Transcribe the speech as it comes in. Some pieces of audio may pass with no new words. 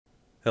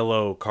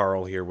Hello,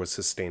 Carl here with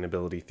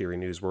Sustainability Theory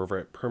News. We're over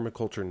at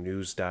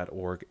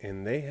permaculturenews.org,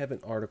 and they have an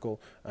article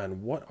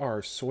on what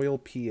are soil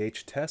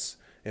pH tests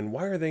and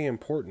why are they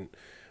important.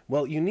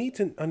 Well, you need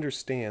to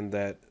understand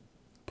that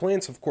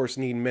plants, of course,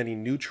 need many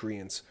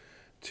nutrients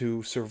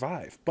to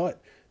survive,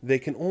 but they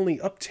can only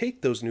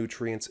uptake those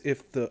nutrients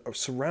if the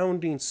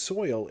surrounding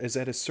soil is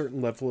at a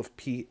certain level of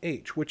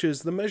pH, which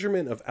is the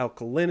measurement of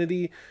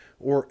alkalinity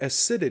or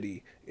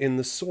acidity in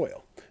the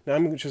soil. Now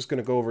I'm just going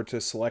to go over to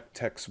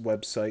Selectech's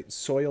website,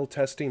 Soil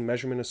Testing,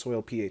 Measurement of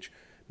Soil pH.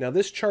 Now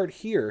this chart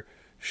here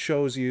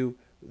shows you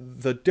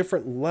the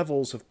different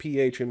levels of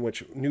pH in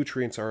which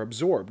nutrients are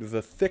absorbed.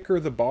 The thicker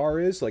the bar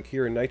is, like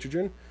here in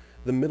nitrogen,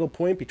 the middle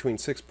point between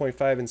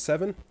 6.5 and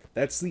 7,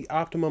 that's the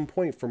optimum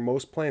point for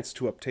most plants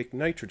to uptake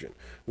nitrogen.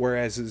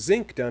 Whereas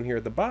zinc down here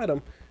at the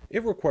bottom,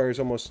 it requires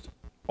almost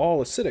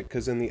all acidic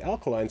because in the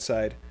alkaline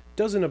side,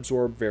 doesn't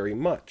absorb very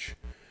much.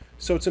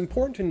 So it's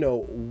important to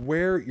know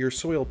where your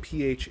soil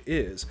pH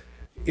is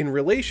in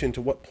relation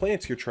to what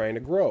plants you're trying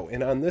to grow.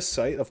 And on this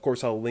site, of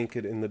course, I'll link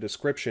it in the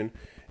description,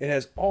 it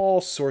has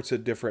all sorts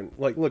of different,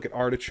 like look at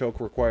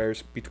artichoke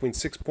requires between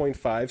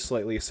 6.5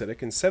 slightly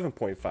acidic and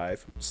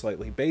 7.5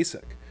 slightly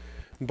basic.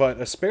 But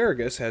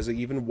asparagus has an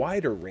even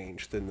wider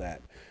range than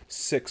that,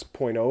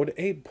 6.0 to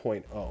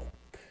 8.0.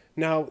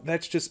 Now,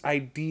 that's just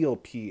ideal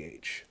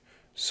pH.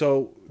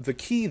 So the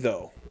key,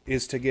 though,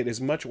 is to get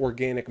as much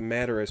organic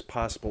matter as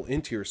possible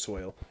into your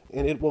soil,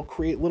 and it will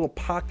create little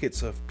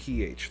pockets of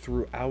pH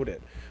throughout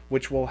it,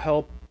 which will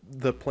help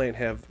the plant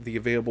have the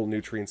available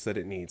nutrients that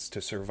it needs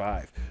to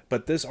survive.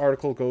 But this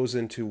article goes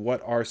into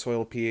what are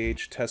soil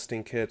pH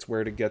testing kits,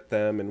 where to get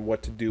them, and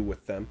what to do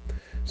with them.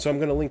 So I'm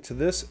going to link to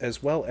this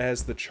as well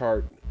as the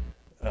chart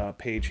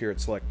page here at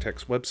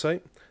Selectech's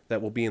website.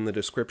 That will be in the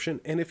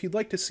description. And if you'd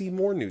like to see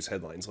more news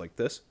headlines like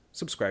this,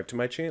 subscribe to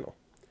my channel.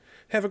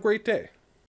 Have a great day.